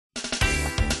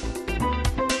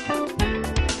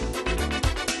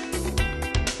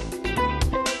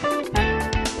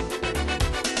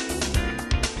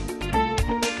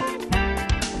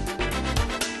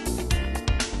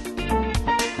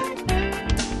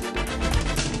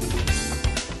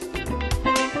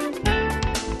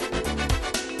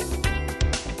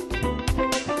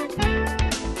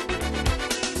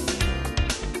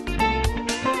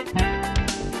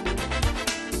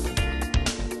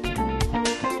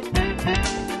Rich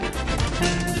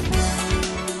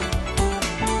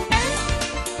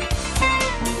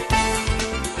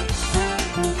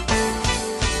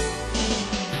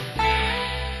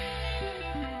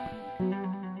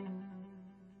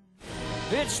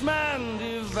man,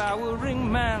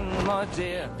 devouring man, my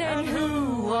dear. Then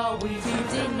who are we to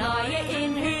deny it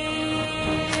in here?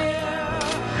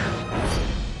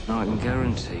 I can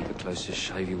guarantee the closest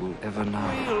shave you will ever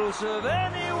know. We'll serve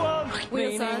anyone,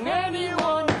 We'll serve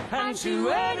anyone, and to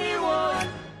anyone.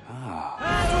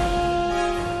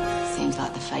 Seems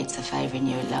like the fates are favouring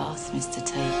you at last, Mr.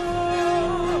 T.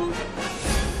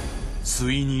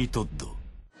 Sweeney Todd.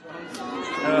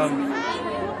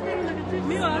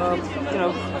 You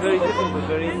know, very different but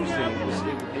very interesting.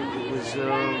 It was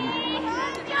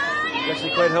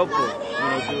actually quite helpful,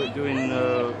 you know, doing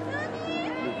the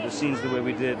scenes the way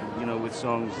we did, you know, with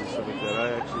songs and stuff like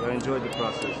that. I enjoyed the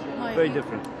process. Very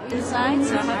different. Oh,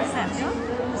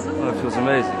 it feels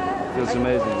amazing. It feels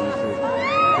amazing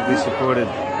to be supported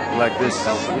like this.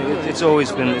 It's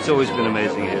always been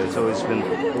amazing here.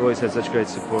 We've always had such great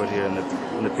support here,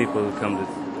 and the people who come to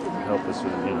help us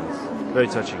with, you know, it's very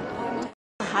touching.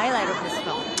 Highlight of this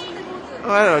film?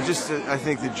 I don't know, I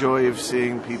think the joy of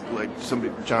seeing people like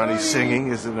Johnny singing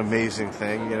is an amazing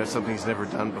thing. You know, something he's never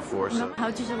done before. So.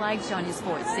 How did you like Johnny's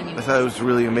voice singing? I thought it was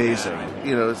really amazing.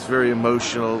 You know, it's very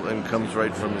emotional and comes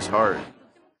right from his heart.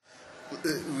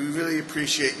 We really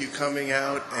appreciate you coming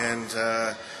out, and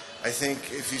I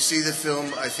think if you see the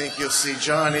film, I think you'll see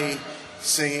Johnny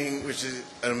singing, which is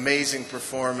an amazing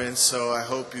performance. So I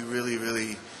hope you really,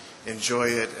 really enjoy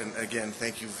it, and again,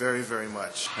 thank you very, very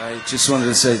much. I just wanted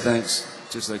to say thanks,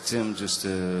 just like Tim, just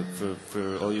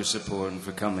for all your support and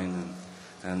for coming,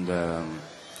 and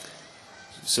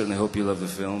certainly hope you love the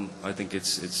film. I think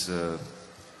it's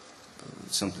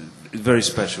something very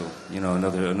special. You know,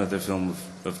 another film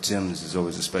of Tim's is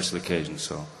always a special occasion.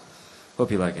 So, hope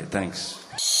you like it. Thanks.